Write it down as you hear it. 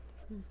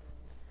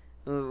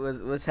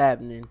What's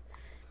happening?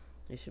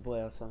 It's your boy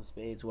Elsam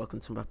Spades.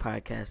 Welcome to my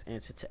podcast,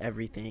 Answer to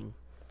Everything.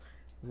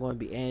 I'm going to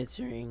be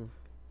answering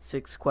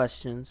 6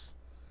 questions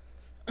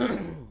that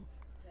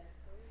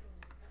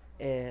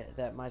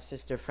my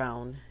sister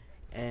found,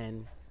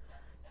 and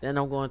then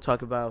I'm going to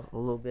talk about a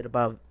little bit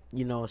about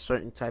a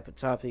certain type of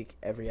topic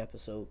every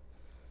episode.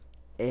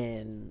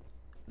 And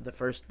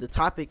the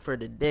topic for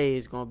today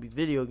is going to be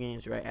video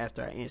games. Right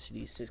after I answer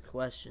these 6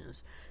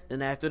 questions,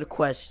 then after the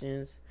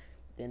questions,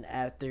 then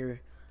after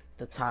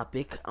the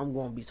topic, I'm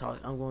going to be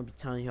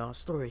telling y'all a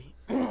story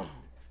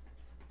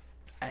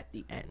at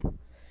the end.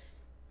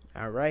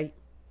 All right.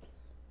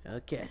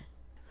 Okay.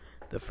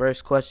 The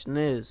first question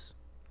is,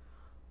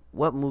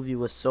 what movie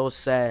was so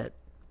sad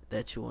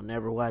that you will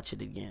never watch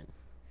it again?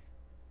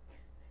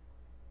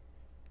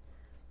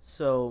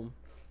 So,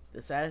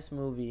 the saddest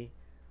movie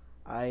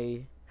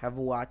I have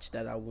watched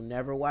that I will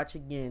never watch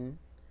again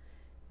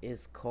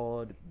is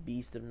called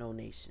Beast of No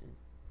Nation.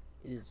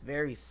 It is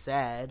very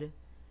sad.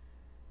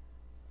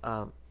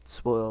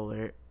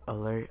 Spoiler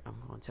alert. I'm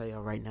going to tell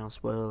y'all right now,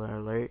 spoiler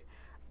alert.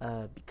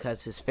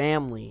 Because his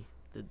family,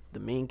 the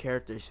main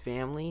character's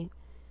family,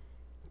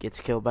 gets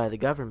killed by the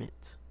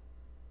government.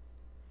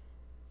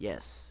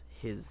 Yes,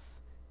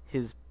 his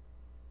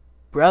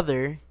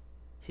brother,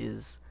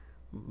 his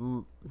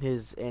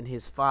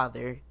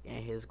father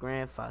and his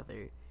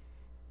grandfather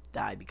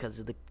died because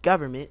of the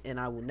government,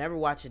 and I will never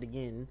watch it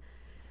again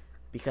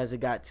because it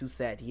got too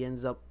sad. He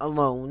ends up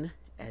alone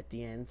at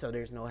the end, so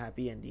there's no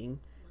happy ending.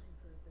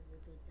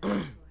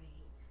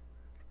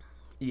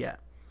 Yeah.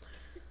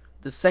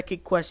 The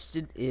second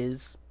question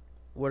is,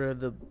 what are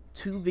the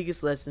 2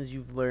 biggest lessons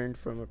you've learned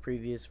from a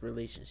previous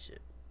relationship?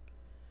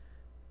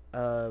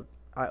 I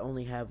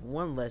only have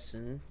 1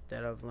 lesson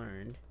that I've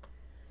learned,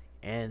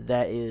 and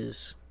that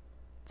is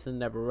to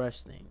never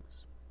rush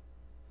things.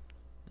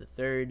 The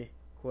third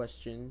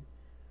question,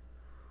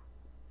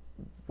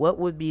 what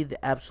would be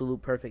the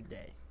absolute perfect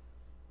day?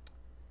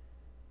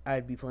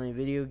 I'd be playing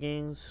video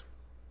games,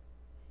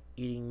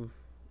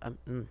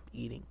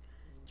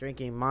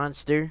 drinking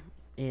Monster,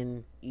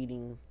 and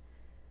eating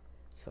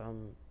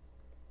some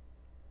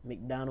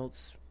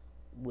McDonald's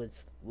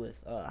with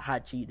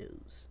hot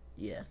Cheetos.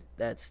 Yeah,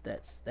 that's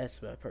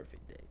my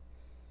perfect day.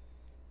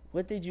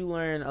 What did you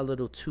learn a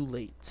little too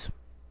late?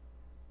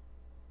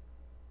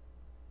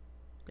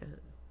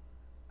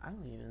 I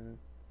don't even.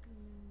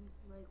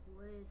 Like,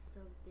 what is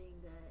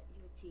something that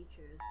your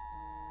teachers?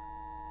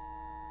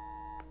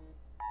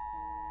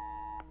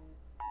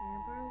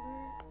 Amber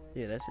Alert?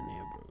 Yeah, that's an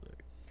Amber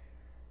Alert.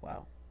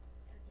 Wow.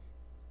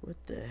 What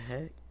the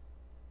heck?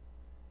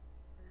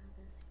 Wow,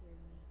 that scared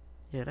me.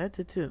 Yeah, that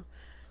did too.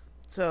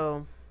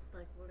 So,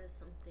 Like, what is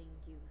something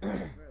you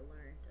never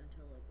learned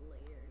until like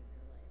later in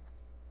your life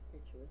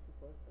that you were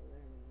supposed to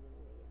learn when you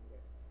were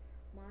younger?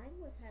 Mine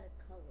was how to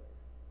color.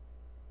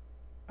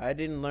 I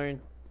didn't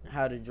learn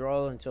how to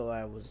draw until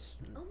I was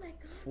Oh my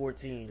god.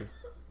 14.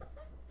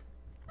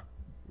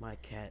 My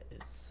cat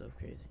is so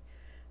crazy.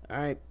 All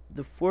right,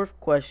 the 4th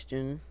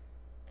question.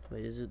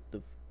 Wait, is it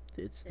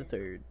it's the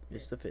 3rd.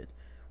 It's the 5th.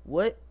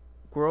 What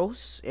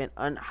gross and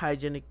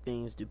unhygienic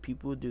things do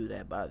people do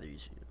that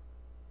bothers you?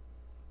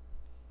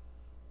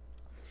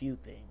 Few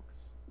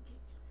things.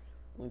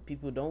 When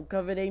people don't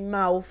cover their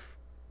mouth,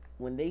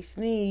 when they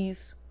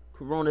sneeze,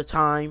 corona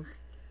time.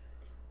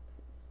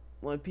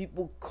 When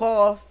people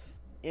cough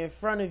in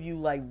front of you,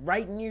 like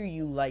right near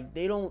you, like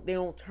they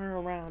don't turn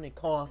around and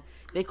cough.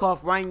 They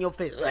cough right in your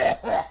face.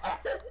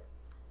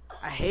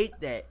 I hate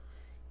that.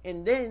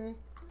 And then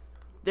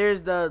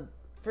there's the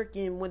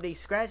freaking when they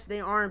scratch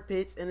their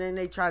armpits and then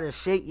they try to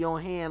shake your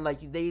hand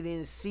like you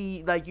didn't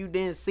see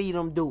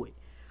them do it.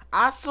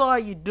 I saw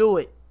you do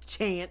it,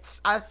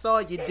 Chance. I saw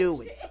you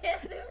do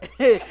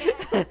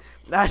it.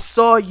 I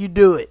saw you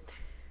do it.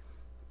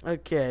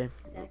 Okay.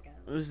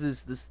 This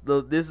is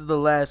the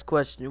last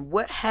question.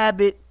 What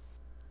habit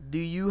do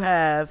you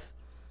have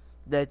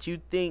that you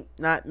think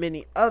not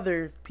many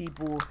other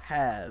people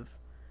have?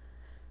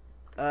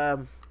 I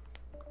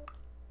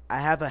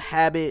have a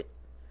habit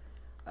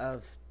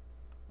of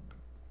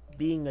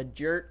being a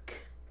jerk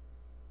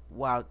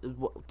while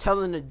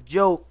telling a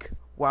joke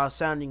while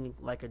sounding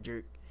like a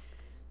jerk.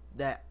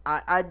 That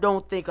I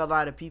don't think a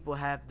lot of people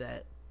have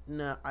that.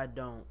 No, I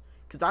don't.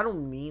 Because I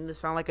don't mean to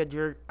sound like a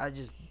jerk. I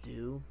just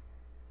do.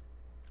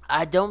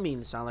 I don't mean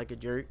to sound like a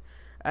jerk.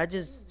 That's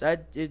just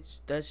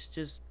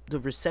the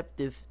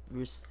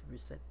receptiveness.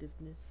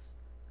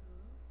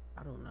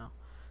 I don't know.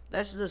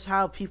 That's just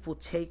how people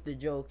take the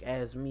joke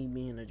as me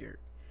being a jerk.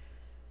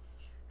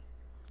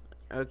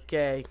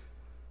 Okay.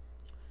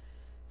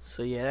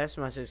 So yeah, that's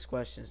my 6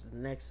 questions. The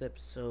next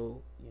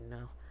episode,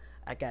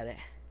 I gotta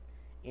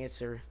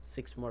answer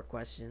 6 more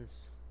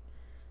questions.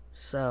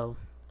 So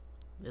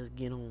let's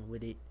get on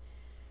with it.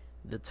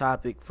 The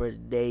topic for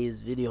today is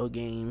video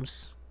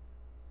games.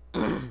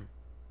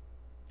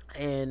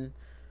 And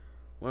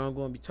when I'm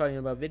going to be talking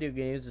about video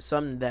games is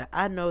something that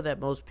I know that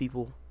most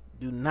people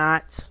do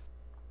not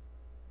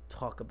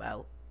talk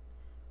about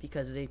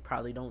because they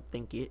probably don't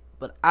think it,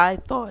 but I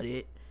thought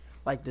it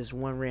like this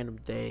one random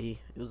day.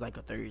 It was like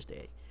a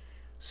Thursday.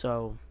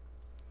 So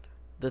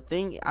the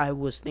thing I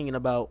was thinking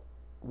about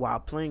while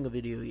playing a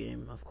video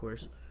game, of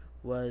course,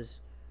 was,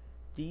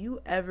 do you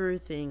ever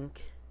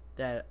think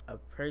that a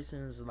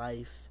person's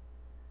life,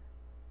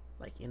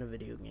 like in a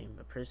video game,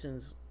 a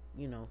person's,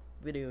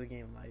 video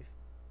game life,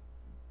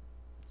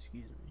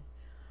 excuse me,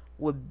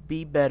 would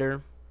be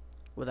better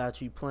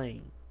without you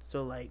playing?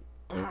 So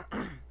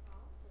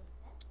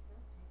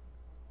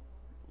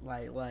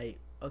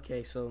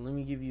okay, so let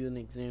me give you an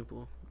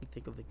example. Let me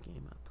think of a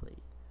game I played.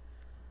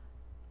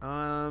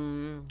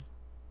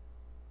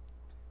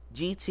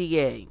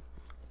 GTA.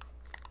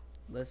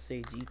 Let's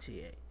say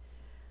GTA.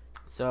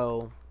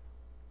 So,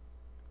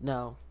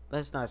 no,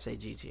 let's not say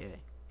GTA,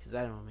 because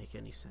that don't make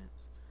any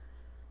sense.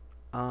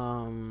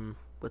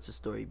 What's a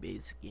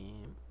story-based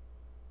game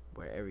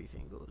where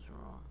everything goes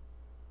wrong?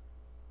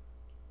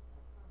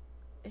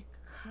 It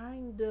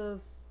kind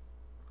of,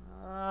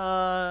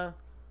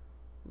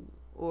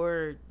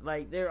 or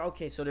like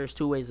okay, so there's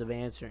two ways of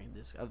asking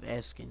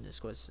this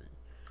question.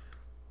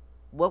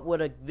 What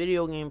would a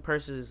video game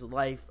character's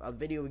life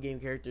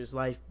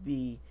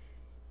be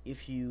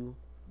if you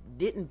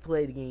didn't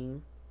play the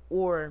game,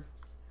 or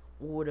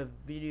what would a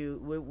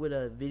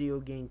video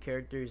game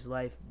character's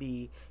life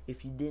be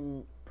if you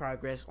didn't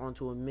progress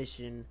onto a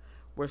mission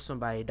where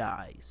somebody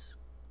dies?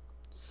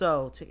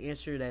 So to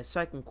answer that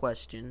second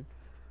question,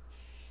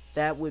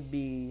 that would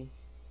be,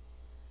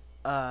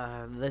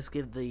 let's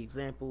give the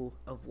example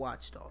of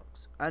Watch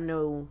Dogs. I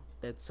know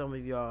that some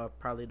of y'all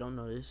probably don't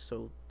know this,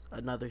 so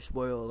another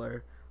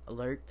spoiler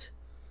alert.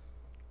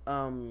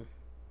 You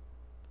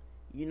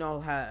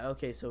know how,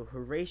 okay, so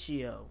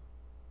Horatio,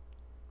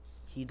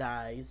 he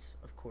dies,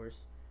 of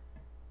course.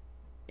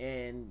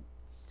 And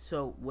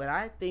so what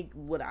I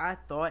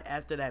thought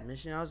after that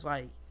mission, I was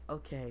like,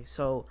 okay,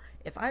 so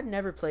if I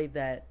never played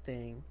that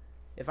mission,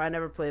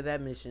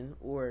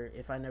 or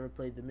if I never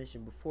played the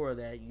mission before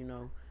that,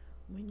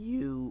 when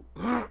you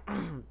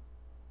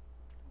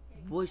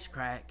voice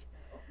crack,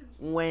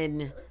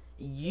 when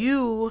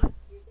you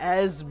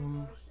as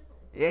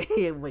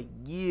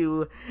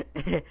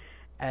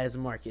as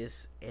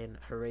Marcus and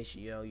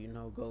Horatio,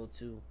 go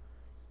to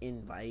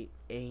invite,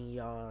 and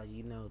y'all,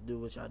 do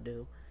what y'all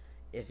do.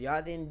 If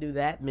y'all didn't do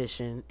that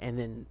mission, and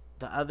then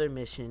the other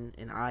mission,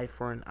 an eye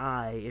for an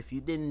eye, if you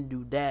didn't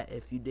do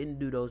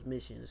those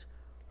missions,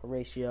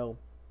 Horatio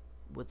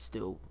would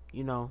still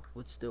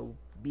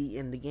be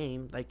in the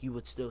game, like you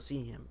would still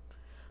see him.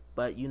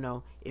 But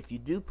if you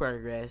do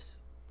progress,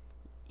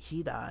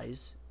 he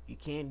dies. You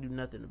can't do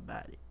nothing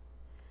about it.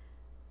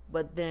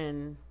 But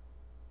then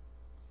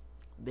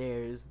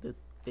there's the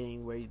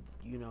thing where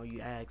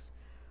you ask,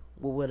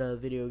 what would a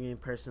video game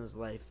person's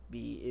life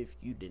be if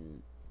you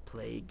didn't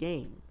play a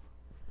game?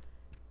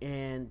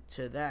 And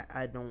to that,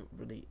 I don't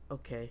really,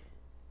 okay,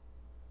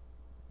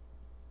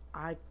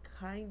 I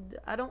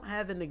don't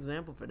have an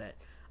example for that.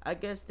 I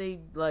guess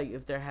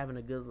if they're having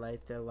a good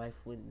life, their life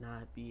would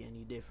not be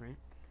any different.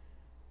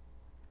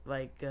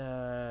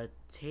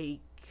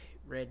 Take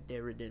Red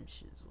Dead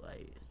Redemption.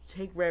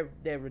 Take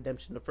Red Dead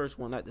Redemption, the first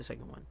one, not the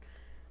second one.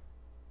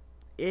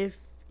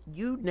 If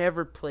you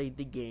never played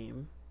the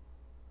game,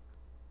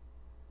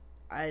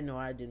 I know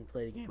I didn't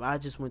play the game. I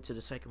just went to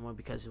the second one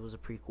because it was a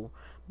prequel.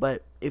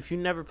 But if you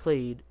never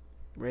played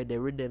Red Dead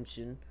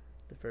Redemption,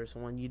 the first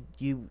one,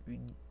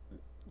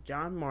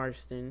 John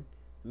Marston,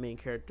 the main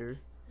character,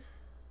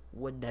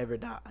 would never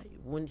die.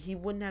 He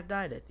wouldn't have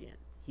died at the end.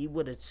 He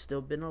would have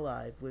still been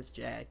alive with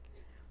Jack,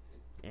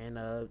 and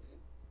I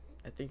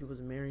think it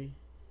was Mary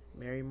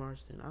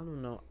Marston. I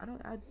don't know.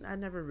 I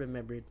never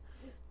remembered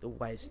the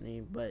wife's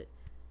name, but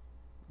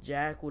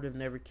Jack would have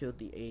never killed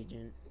the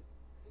agent,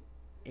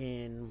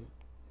 and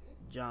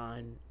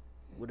John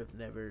would have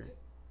never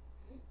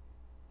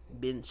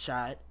been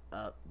shot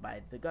up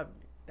by the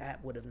government.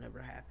 That would have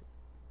never happened.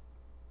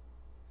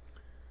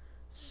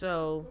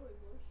 So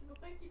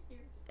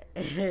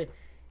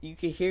you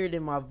can hear it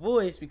in my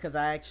voice because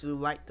I actually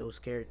like those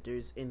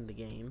characters in the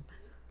game.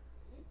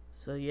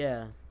 So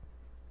yeah.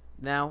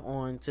 Now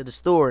on to the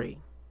story.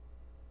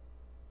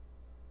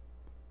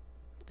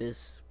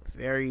 This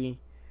very,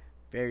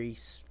 very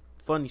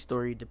funny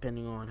story,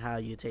 depending on how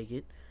you take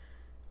it.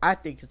 I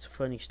think it's a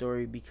funny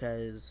story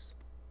because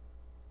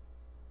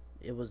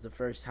it was the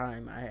first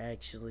time I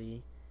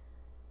actually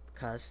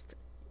cussed,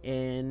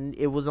 and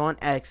it was on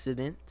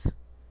accident. It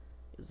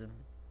was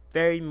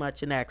very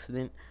much an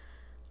accident.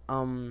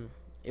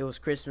 It was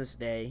Christmas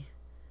Day.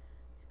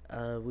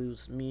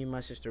 Me and my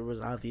sister was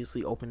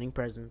obviously opening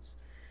presents.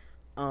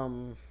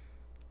 I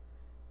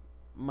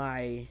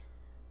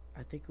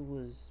think it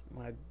was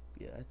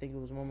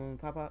Mama and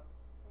Papa.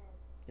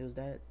 It was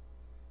Dad.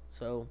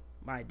 So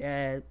my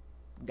dad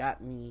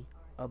got me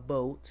a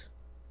boat,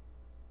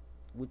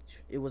 which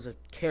it was a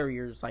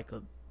carrier's, like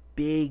a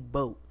big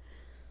boat.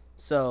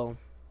 So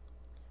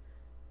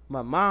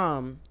my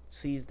mom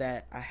sees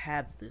that I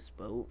have this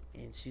boat,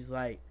 and she's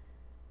like,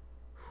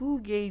 "Who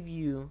gave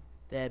you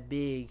that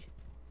big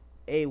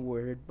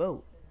A-word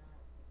boat?"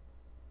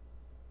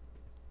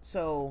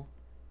 So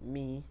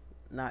me,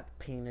 not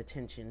paying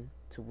attention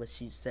to what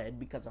she said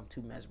because I'm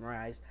too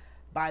mesmerized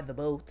by the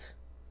boat.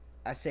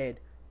 I said,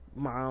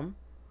 Mom,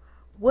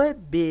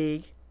 what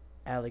big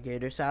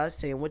alligator salad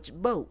sandwich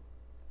boat?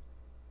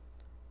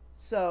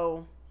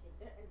 So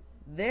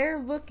they're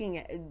looking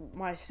at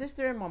my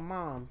sister and my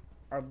mom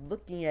are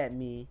looking at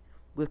me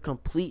with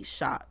complete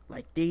shock.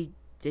 Like they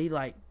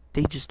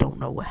just don't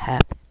know what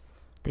happened.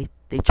 They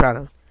try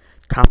to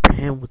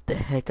comprehend what the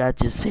heck I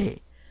just said.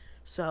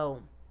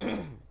 So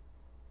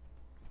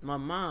my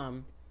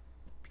mom,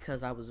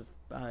 because I was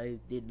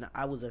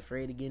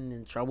afraid of getting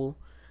in trouble.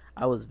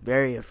 I was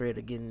very afraid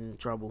of getting in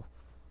trouble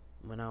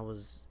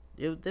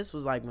this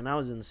was like when I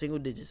was in the single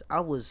digits. I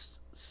was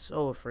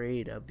so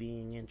afraid of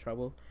being in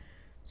trouble.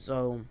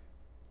 So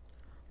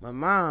my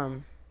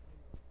mom,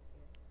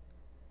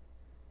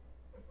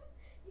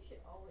 You should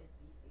always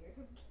be feared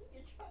of getting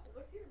in trouble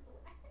if you're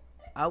black.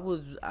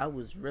 I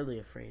was really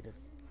afraid of.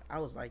 I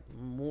was like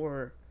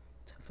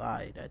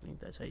mortified. I think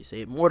that's how you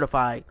say it.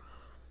 Mortified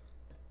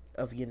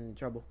of getting in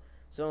trouble.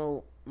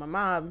 So my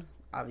mom,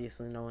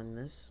 obviously knowing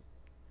this,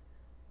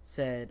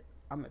 said,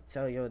 "I'm gonna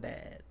tell your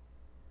dad."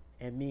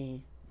 And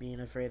me being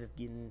afraid of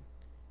getting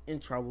in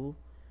trouble,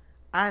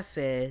 I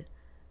said,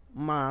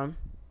 "Mom,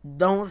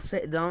 don't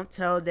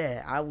tell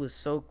Dad." I was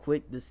so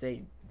quick to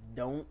say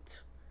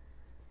don't.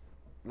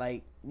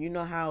 Like you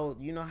know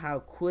how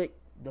quick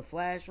the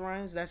flash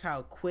runs. That's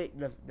how quick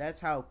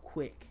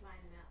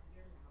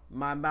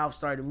my mouth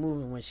started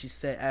moving when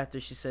after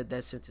she said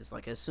that sentence.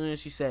 Like as soon as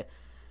she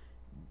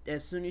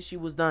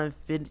was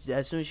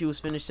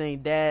finished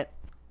saying Dad,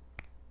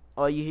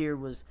 all you hear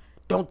was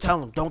don't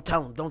tell him, don't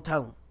tell him, don't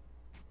tell him.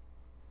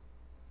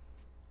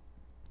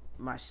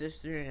 My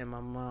sister and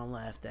my mom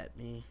laughed at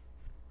me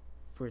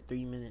for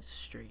 3 minutes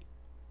straight.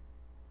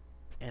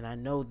 And I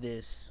know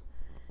this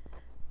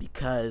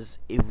because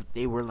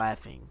they were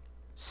laughing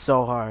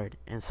so hard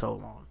and so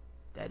long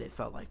that it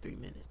felt like 3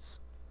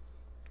 minutes.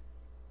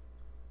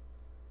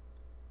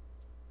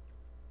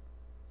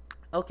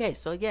 Okay,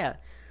 so yeah.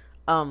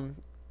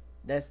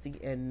 That's the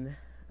end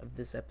of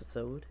this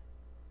episode.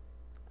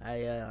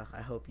 I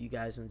hope you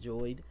guys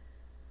enjoyed.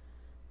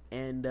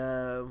 And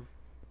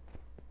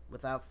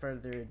without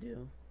further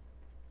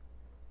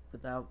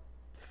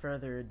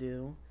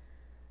ado,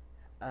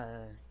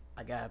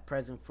 I got a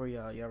present for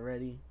y'all. Y'all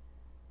ready?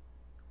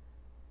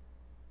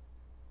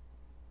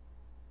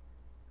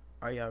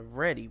 Are y'all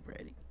ready?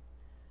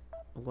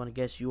 I'm gonna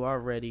guess you are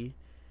ready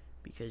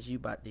because you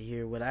about to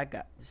hear what I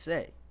got to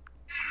say.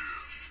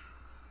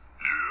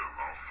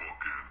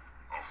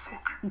 I'll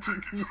fucking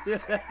take you to the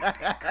fucking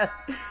and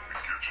get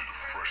you the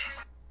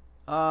freshest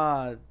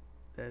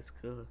That's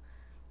cool.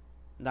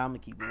 Now I'm gonna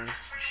keep going.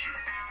 shit.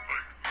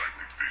 Like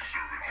they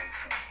serve it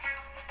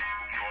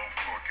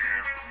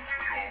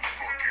home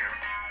food.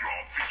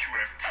 Y'all take you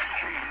at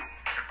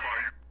and buy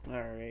you.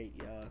 Alright,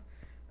 y'all.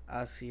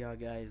 I'll see y'all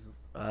guys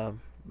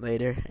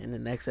later in the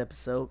next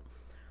episode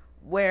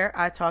where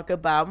I talk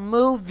about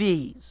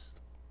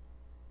movies.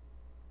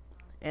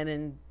 And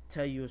then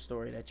tell you a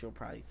story that you'll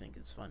probably think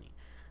is funny.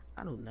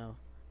 I don't know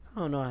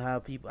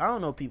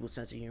people's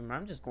sense of humor.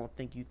 I'm just gonna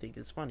think you think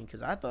it's funny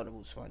because I thought it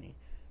was funny.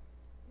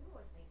 You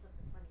always think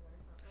something's funny when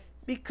it's not funny.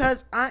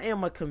 Because I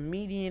am a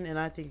comedian and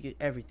I think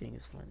everything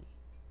is funny.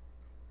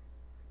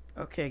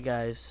 Okay,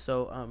 guys.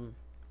 So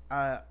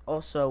I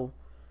also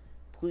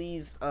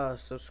please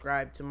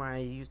subscribe to my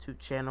YouTube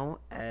channel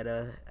at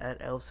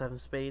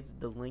L7 Spades.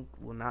 The link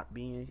will not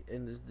be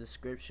in the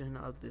description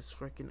of this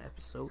freaking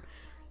episode.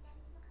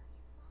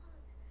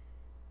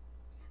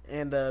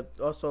 And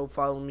also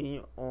follow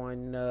me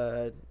on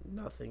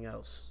nothing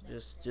else.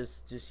 Just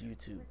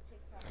YouTube.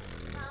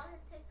 Follow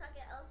his TikTok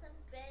at L7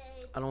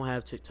 Spades. I don't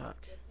have TikTok.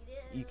 Yes, you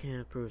do. You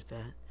can't prove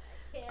that.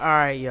 Yeah.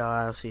 Alright, y'all.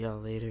 I'll see y'all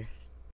later.